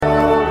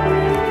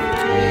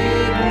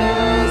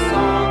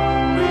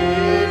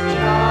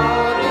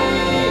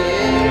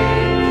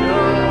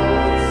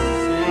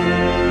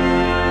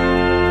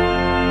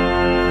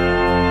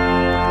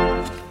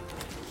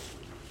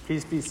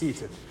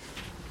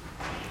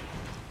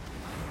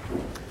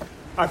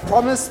I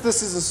promise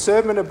this is a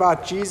sermon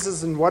about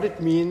Jesus and what it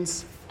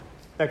means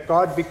that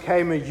God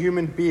became a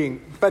human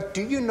being. But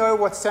do you know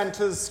what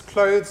Santa's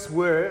clothes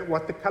were,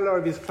 what the color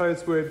of his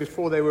clothes were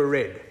before they were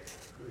red?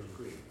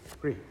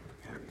 Green.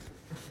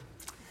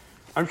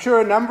 I'm sure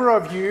a number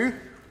of you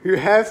who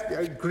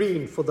have,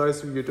 green for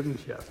those of you who didn't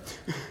hear.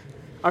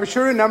 I'm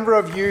sure a number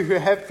of you who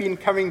have been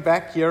coming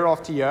back year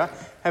after year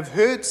have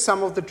heard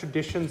some of the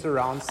traditions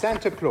around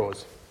Santa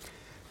Claus.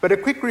 But a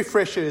quick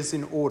refresher is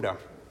in order.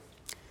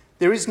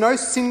 There is no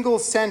single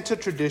Santa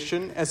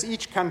tradition, as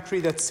each country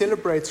that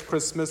celebrates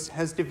Christmas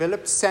has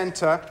developed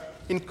Santa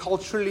in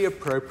culturally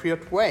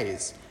appropriate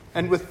ways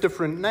and with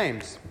different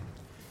names.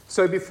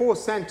 So before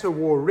Santa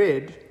wore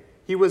red,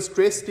 he was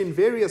dressed in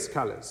various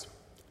colors.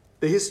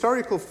 The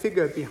historical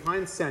figure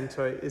behind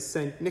Santa is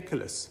Saint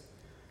Nicholas,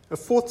 a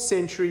 4th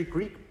century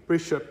Greek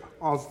bishop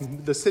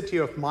of the city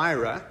of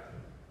Myra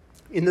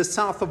in the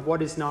south of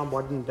what is now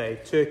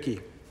modern-day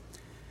Turkey.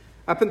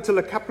 Up until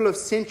a couple of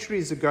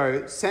centuries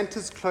ago,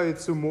 Santa's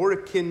clothes were more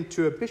akin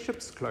to a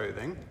bishop's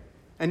clothing,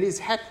 and his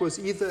hat was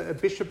either a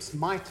bishop's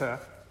mitre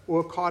or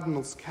a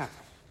cardinal's cap.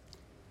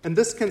 And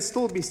this can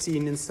still be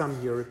seen in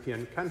some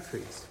European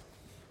countries.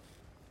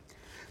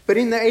 But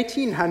in the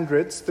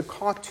 1800s, the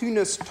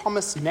cartoonist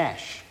Thomas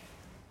Nash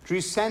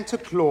drew Santa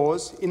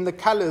Claus in the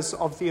colors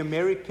of the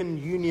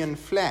American Union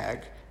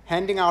flag,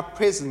 handing out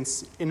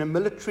presents in a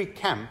military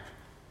camp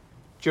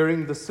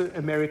during the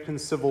American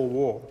Civil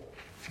War.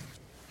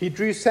 He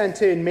drew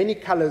Santa in many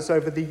colors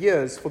over the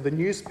years for the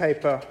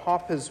newspaper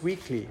Harper's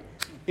Weekly,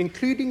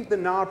 including the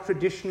now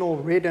traditional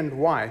red and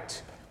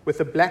white with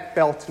a black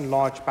belt and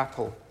large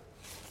buckle.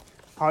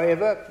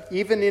 However,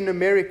 even in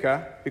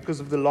America, because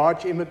of the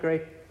large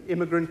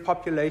immigrant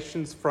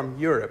populations from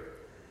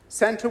Europe,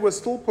 Santa was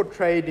still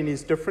portrayed in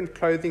his different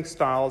clothing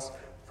styles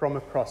from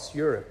across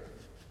Europe.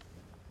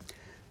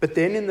 But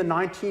then in the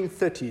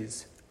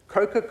 1930s,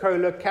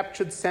 Coca-Cola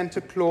captured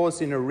Santa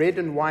Claus in a red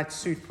and white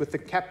suit with the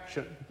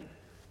caption,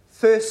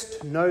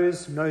 "Thirst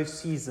knows no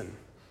season."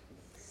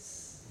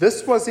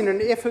 This was in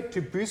an effort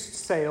to boost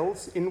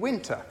sales in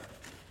winter.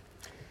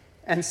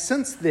 And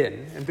since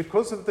then, and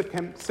because of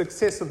the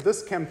success of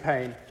this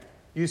campaign,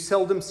 you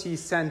seldom see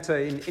Santa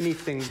in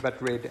anything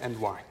but red and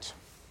white.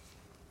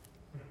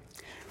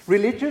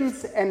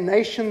 Religions and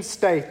nation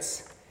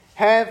states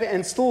have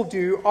and still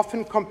do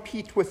often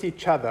compete with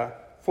each other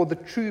for the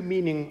true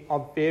meaning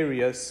of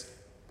various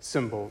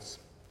symbols.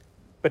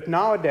 But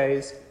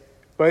nowadays,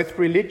 both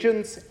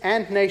religions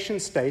and nation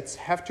states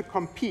have to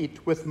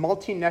compete with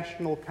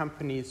multinational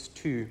companies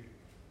too.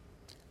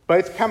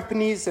 Both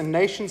companies and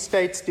nation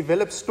states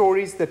develop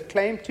stories that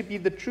claim to be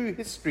the true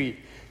history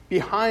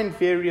behind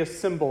various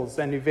symbols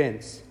and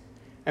events.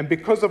 And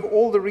because of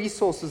all the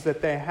resources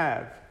that they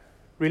have,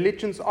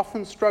 religions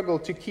often struggle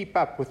to keep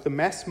up with the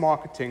mass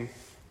marketing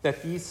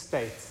that these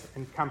states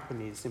and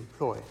companies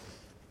employ.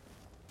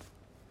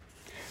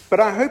 But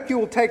I hope you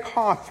will take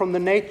heart from the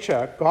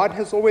nature God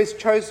has always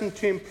chosen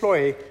to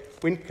employ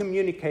when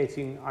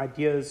communicating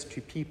ideas to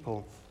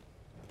people,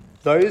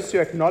 those who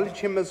acknowledge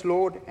him as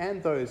Lord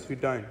and those who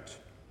don't.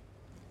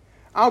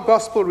 Our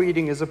gospel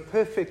reading is a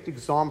perfect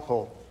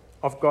example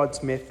of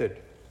God's method.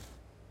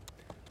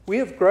 We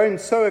have grown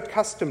so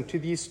accustomed to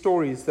these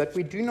stories that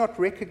we do not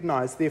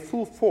recognize their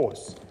full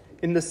force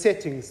in the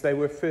settings they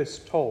were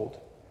first told.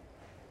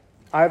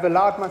 I have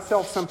allowed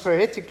myself some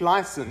poetic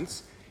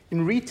license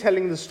in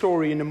retelling the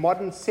story in a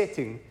modern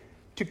setting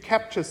to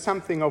capture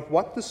something of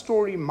what the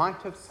story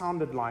might have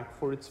sounded like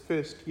for its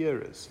first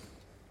hearers.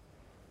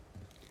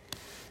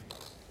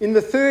 In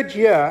the 3rd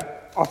year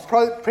of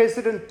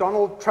President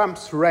Donald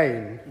Trump's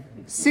reign,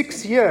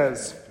 6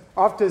 years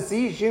after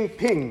Xi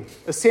Jinping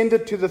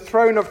ascended to the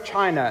throne of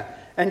China,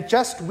 and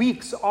just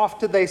weeks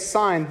after they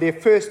signed their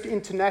first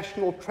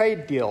international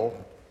trade deal,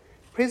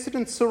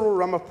 President Cyril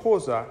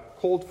Ramaphosa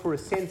called for a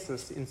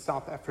census in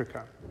South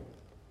Africa.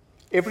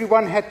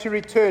 Everyone had to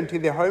return to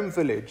their home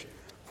village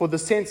for the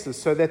census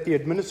so that the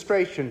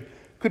administration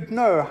could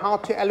know how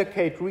to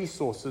allocate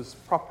resources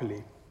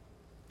properly.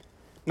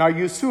 Now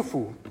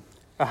Yusufu,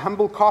 a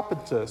humble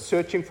carpenter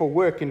searching for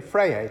work in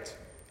Vryheid,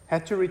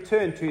 had to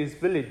return to his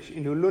village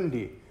in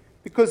Ulundi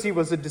because he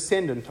was a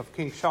descendant of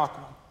King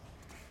Shaka.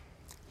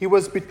 He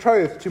was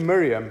betrothed to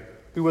Miriam,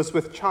 who was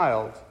with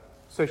child,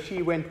 so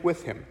she went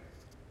with him.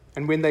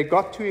 And when they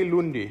got to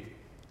Ulundi,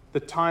 the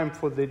time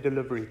for their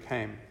delivery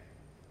came.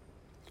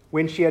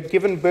 When she had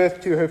given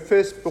birth to her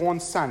firstborn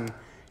son,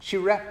 she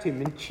wrapped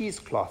him in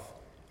cheesecloth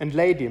and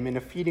laid him in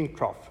a feeding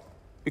trough,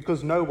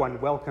 because no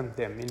one welcomed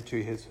them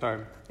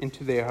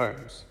into their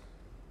homes.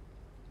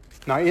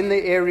 Now in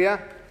the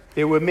area,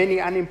 there were many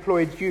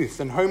unemployed youth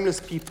and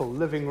homeless people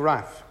living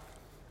rough,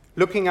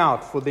 looking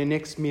out for their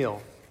next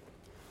meal.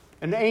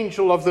 An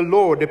angel of the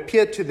Lord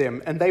appeared to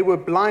them, and they were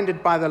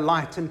blinded by the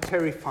light and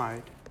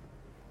terrified.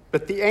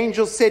 But the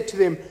angel said to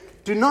them,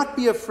 "Do not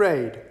be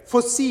afraid,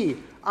 for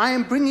see, I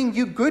am bringing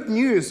you good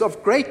news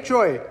of great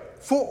joy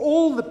for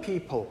all the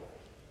people.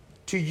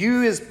 To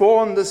you is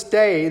born this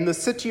day in the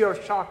city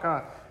of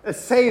Shaka a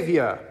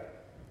Savior,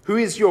 who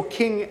is your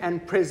King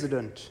and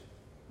President."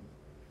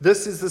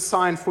 This is the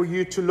sign for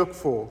you to look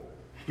for.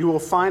 You will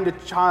find a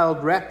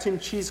child wrapped in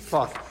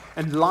cheesecloth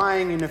and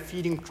lying in a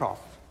feeding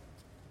trough."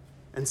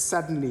 And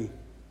suddenly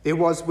there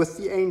was with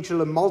the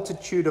angel a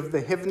multitude of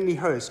the heavenly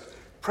host,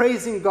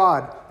 praising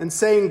God and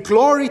saying,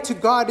 "Glory to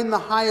God in the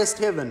highest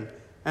heaven,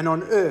 and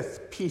on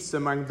earth peace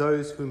among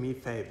those whom he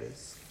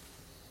favors."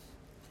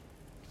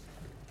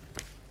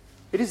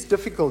 It is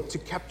difficult to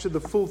capture the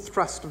full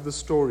thrust of the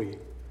story,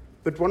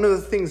 but one of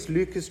the things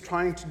Luke is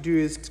trying to do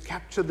is to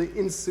capture the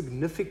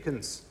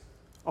insignificance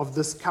of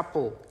this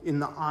couple in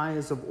the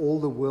eyes of all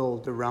the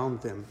world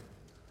around them.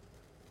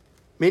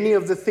 Many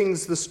of the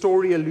things the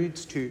story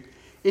alludes to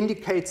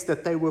indicates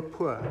that they were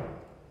poor.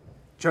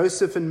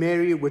 Joseph and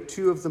Mary were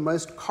two of the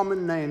most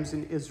common names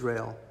in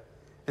Israel,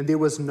 and there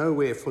was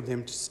nowhere for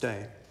them to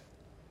stay.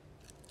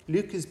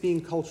 Luke is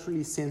being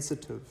culturally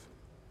sensitive,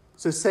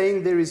 so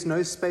saying there is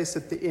no space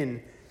at the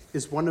inn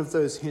is one of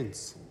those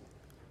hints.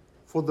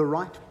 For the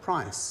right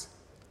price,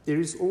 there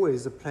is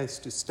always a place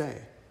to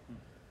stay,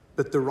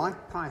 but the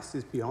right price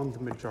is beyond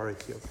the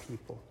majority of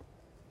people.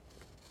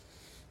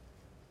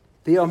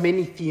 There are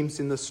many themes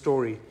in the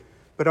story,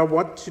 but I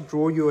want to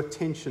draw your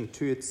attention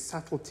to its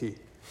subtlety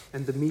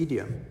and the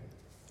medium,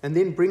 and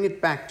then bring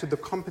it back to the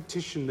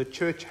competition the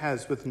church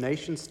has with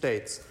nation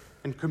states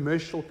and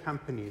commercial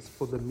companies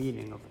for the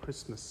meaning of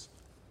Christmas.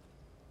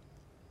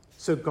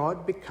 So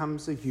God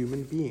becomes a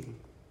human being,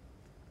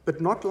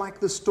 but not like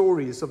the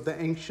stories of the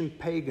ancient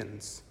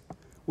pagans,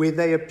 where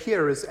they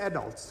appear as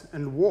adults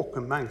and walk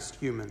amongst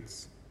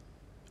humans.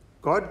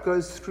 God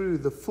goes through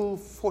the full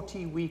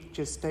 40-week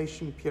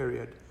gestation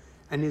period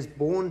and is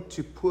born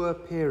to poor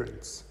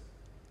parents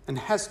and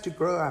has to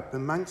grow up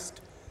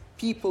amongst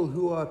people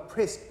who are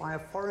oppressed by a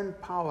foreign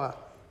power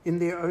in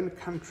their own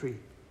country.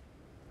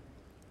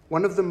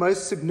 One of the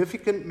most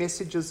significant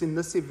messages in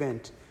this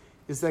event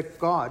is that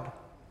God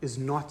is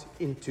not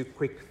into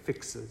quick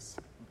fixes.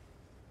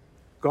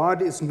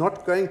 God is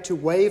not going to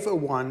wave a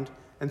wand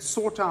and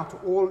sort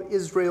out all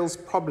Israel's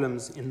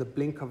problems in the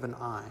blink of an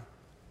eye.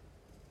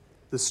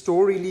 The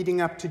story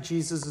leading up to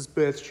Jesus'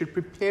 birth should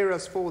prepare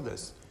us for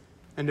this,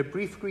 and a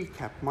brief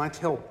recap might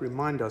help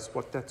remind us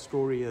what that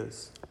story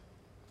is.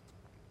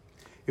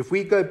 If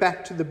we go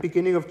back to the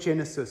beginning of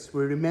Genesis,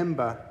 we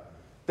remember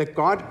that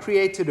God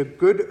created a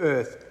good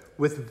earth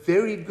with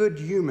very good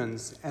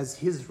humans as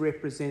his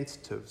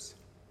representatives.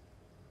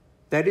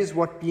 That is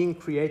what being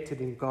created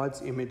in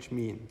God's image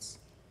means.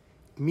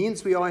 It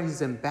means we are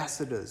his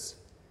ambassadors,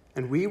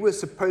 and we were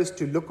supposed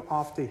to look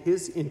after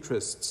his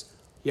interests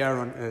here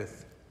on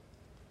earth.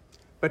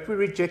 But we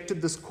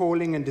rejected this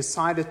calling and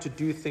decided to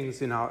do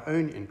things in our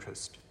own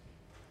interest.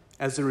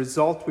 As a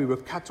result, we were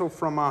cut off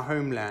from our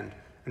homeland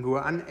and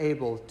were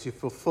unable to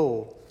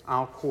fulfill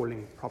our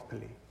calling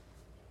properly.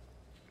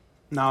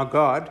 Now,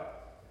 God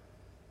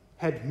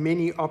had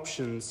many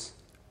options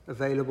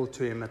available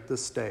to him at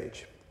this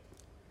stage.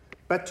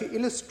 But to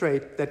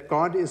illustrate that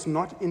God is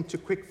not into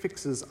quick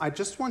fixes, I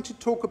just want to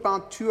talk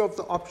about two of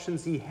the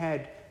options he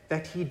had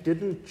that he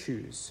didn't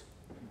choose.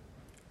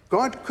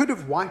 God could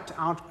have wiped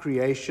out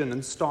creation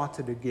and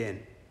started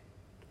again.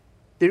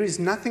 There is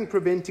nothing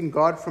preventing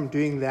God from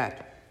doing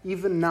that,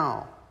 even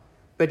now.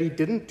 But he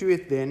didn't do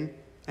it then,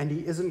 and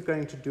he isn't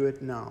going to do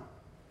it now.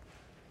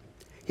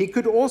 He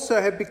could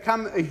also have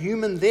become a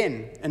human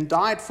then and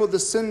died for the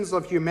sins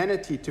of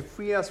humanity to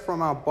free us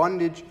from our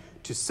bondage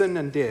to sin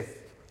and death.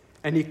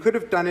 And he could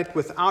have done it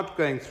without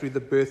going through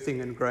the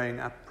birthing and growing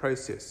up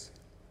process.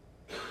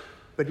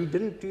 But he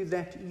didn't do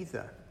that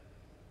either.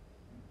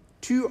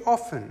 Too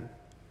often,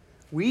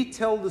 we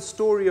tell the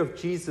story of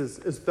Jesus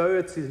as though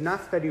it's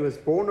enough that he was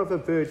born of a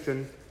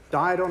virgin,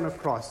 died on a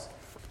cross,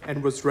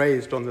 and was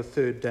raised on the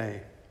third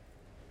day.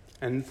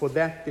 And for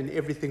that, then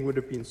everything would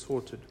have been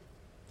sorted.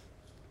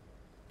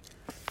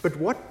 But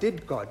what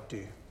did God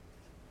do?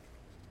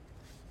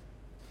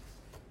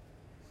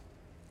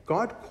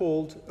 God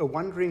called a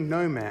wandering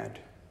nomad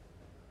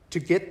to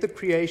get the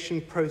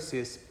creation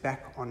process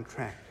back on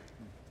track.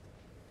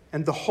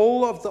 And the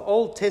whole of the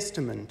Old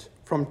Testament,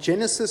 from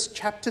Genesis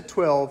chapter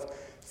 12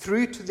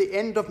 through to the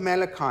end of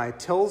Malachi,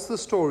 tells the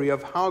story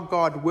of how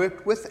God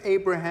worked with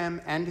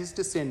Abraham and his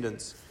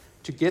descendants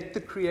to get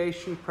the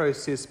creation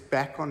process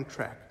back on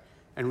track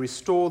and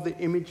restore the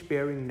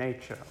image-bearing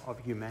nature of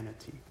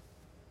humanity.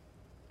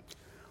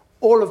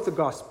 All of the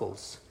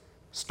Gospels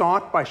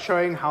start by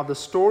showing how the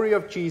story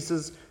of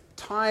Jesus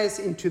ties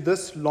into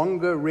this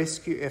longer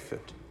rescue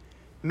effort.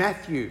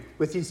 Matthew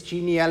with his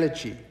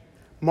genealogy,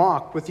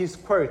 Mark with his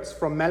quotes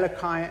from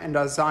Malachi and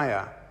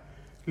Isaiah,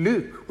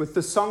 Luke with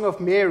the Song of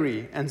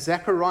Mary and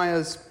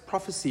Zechariah's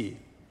prophecy,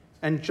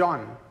 and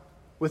John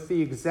with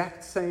the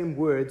exact same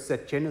words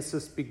that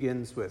Genesis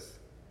begins with,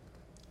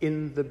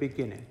 in the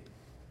beginning.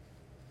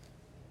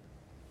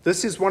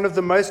 This is one of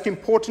the most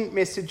important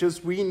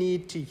messages we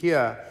need to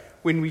hear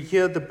when we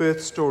hear the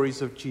birth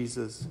stories of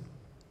Jesus.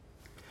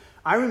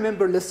 I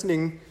remember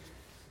listening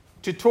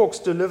to talks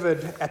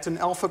delivered at an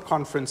Alpha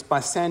conference by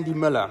Sandy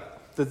Miller,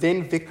 the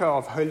then vicar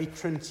of Holy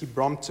Trinity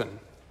Brompton,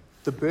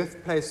 the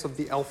birthplace of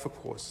the Alpha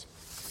course.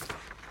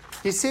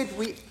 He said,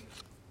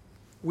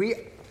 we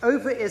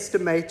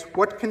overestimate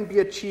what can be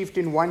achieved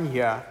in 1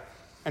 year,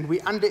 and we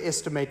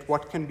underestimate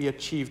what can be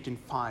achieved in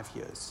 5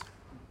 years.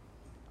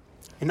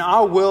 In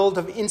our world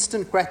of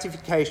instant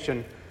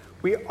gratification,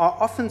 we are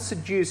often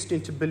seduced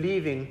into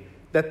believing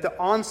that the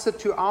answer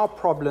to our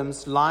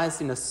problems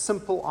lies in a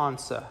simple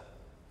answer,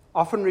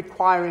 often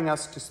requiring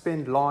us to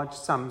spend large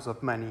sums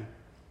of money.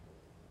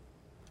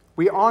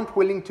 We aren't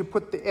willing to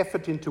put the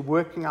effort into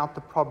working out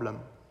the problem.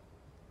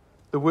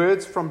 The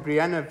words from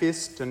Brianna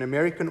Wiest, an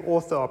American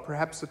author, are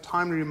perhaps a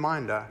timely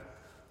reminder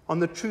on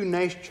the true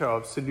nature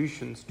of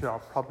solutions to our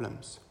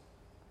problems.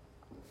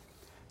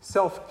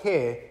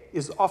 Self-care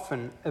is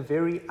often a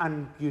very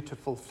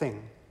unbeautiful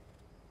thing.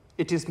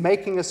 It is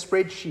making a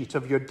spreadsheet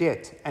of your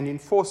debt and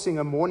enforcing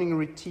a morning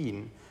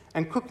routine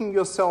and cooking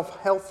yourself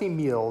healthy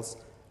meals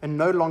and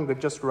no longer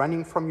just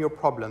running from your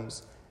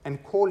problems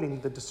and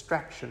calling the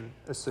distraction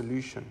a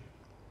solution.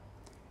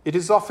 It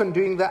is often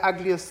doing the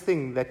ugliest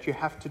thing that you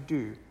have to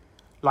do,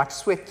 like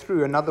sweat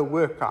through another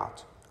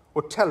workout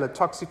or tell a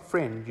toxic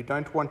friend you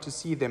don't want to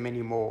see them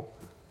anymore.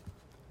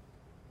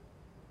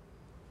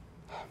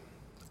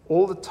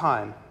 All the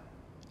time,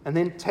 and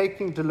then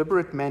taking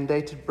deliberate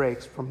mandated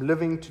breaks from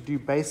living to do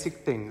basic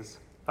things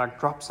like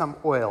drop some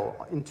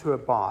oil into a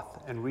bath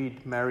and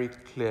read Marie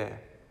Claire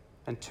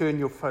and turn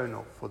your phone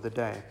off for the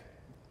day.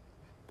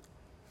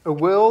 A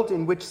world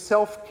in which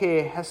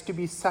self-care has to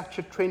be such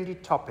a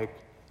trendy topic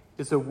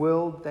is a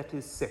world that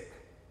is sick.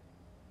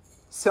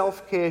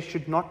 Self-care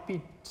should not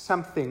be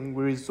something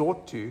we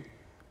resort to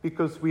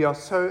because we are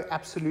so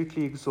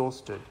absolutely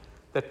exhausted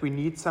that we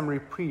need some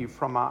reprieve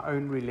from our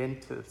own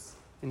relentless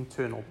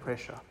internal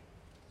pressure.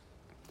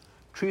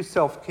 True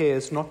self-care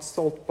is not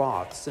salt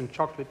baths and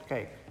chocolate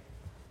cake.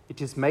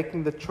 It is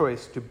making the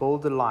choice to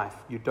build a life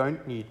you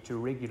don't need to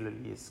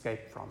regularly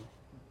escape from.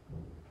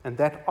 And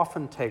that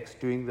often takes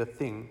doing the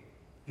thing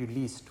you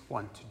least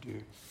want to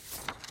do.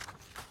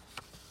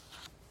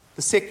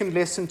 The second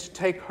lesson to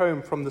take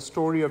home from the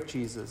story of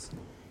Jesus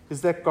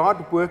is that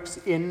God works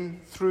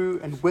in, through,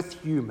 and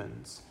with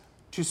humans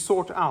to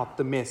sort out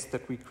the mess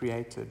that we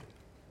created.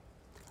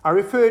 I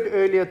referred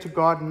earlier to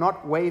God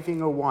not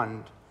waving a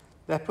wand.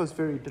 That was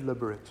very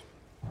deliberate.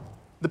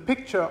 The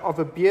picture of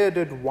a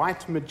bearded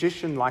white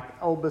magician like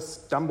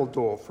Albus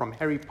Dumbledore from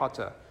Harry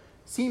Potter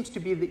seems to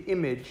be the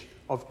image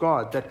of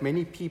God that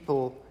many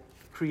people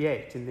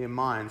create in their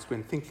minds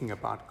when thinking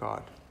about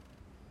God.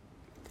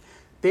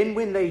 Then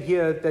when they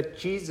hear that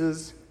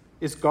Jesus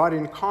is God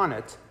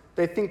incarnate,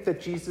 they think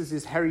that Jesus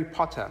is Harry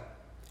Potter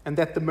and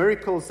that the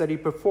miracles that he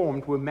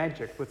performed were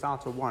magic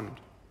without a wand.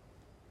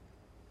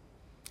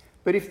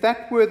 But if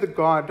that were the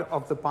God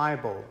of the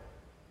Bible,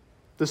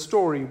 the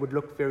story would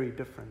look very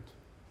different.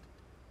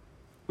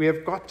 We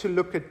have got to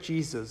look at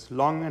Jesus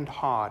long and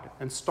hard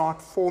and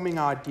start forming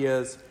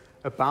ideas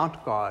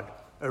about God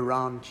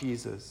around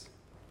Jesus.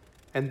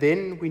 And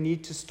then we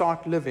need to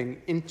start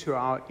living into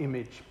our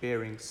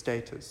image-bearing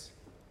status.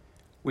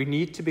 We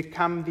need to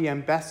become the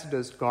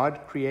ambassadors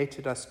God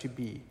created us to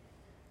be,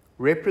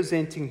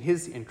 representing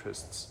his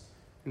interests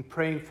and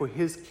praying for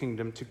his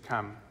kingdom to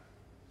come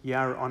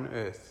here on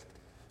earth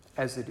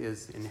as it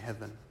is in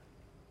heaven.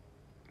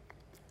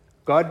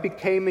 God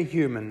became a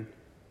human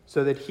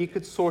so that he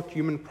could sort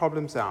human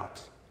problems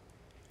out,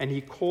 and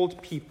he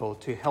called people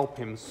to help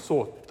him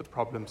sort the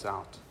problems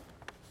out,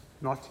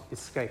 not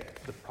escape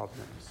the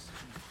problems.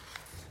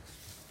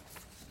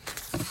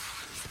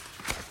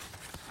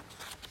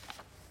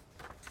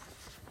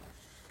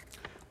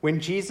 When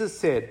Jesus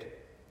said,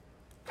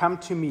 "Come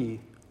to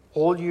me,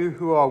 all you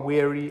who are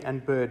weary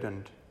and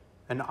burdened,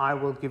 and I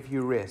will give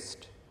you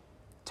rest.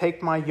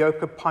 Take my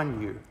yoke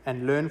upon you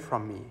and learn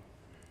from me,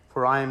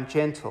 for I am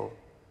gentle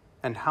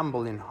and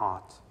humble in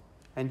heart,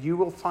 and you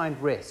will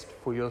find rest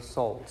for your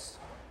souls.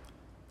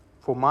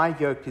 For my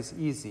yoke is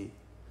easy,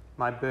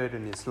 my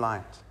burden is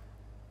light."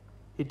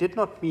 He did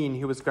not mean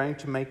he was going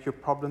to make your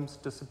problems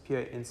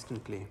disappear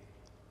instantly.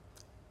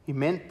 He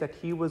meant that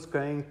he was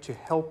going to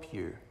help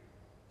you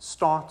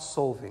start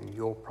solving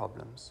your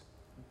problems,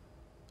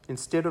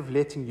 instead of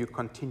letting you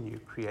continue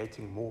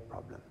creating more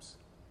problems.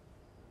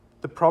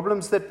 The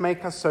problems that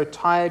make us so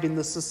tired in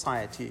this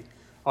society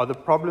are the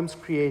problems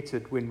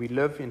created when we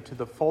live into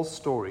the false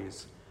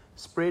stories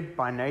spread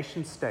by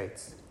nation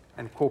states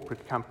and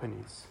corporate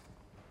companies.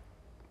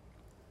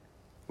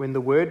 When the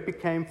Word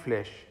became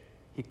flesh,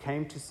 he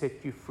came to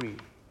set you free,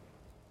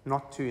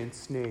 not to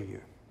ensnare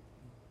you.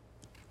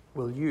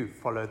 Will you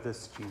follow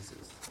this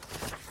Jesus?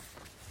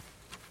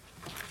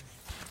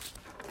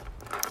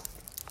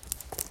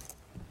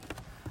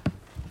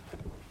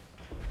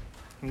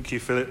 Thank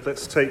you, Philip.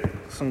 Let's take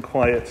some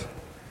quiet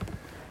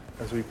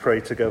as we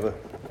pray together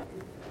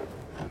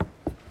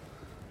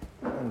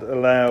and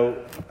allow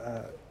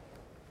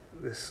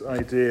this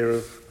idea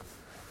of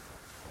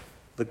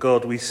the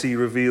God we see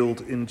revealed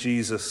in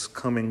Jesus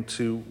coming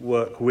to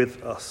work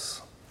with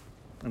us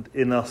and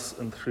in us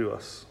and through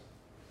us.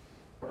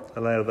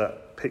 Allow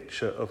that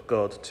picture of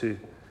God to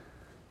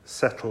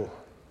settle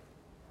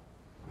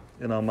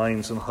in our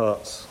minds and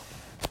hearts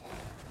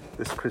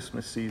this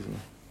Christmas season.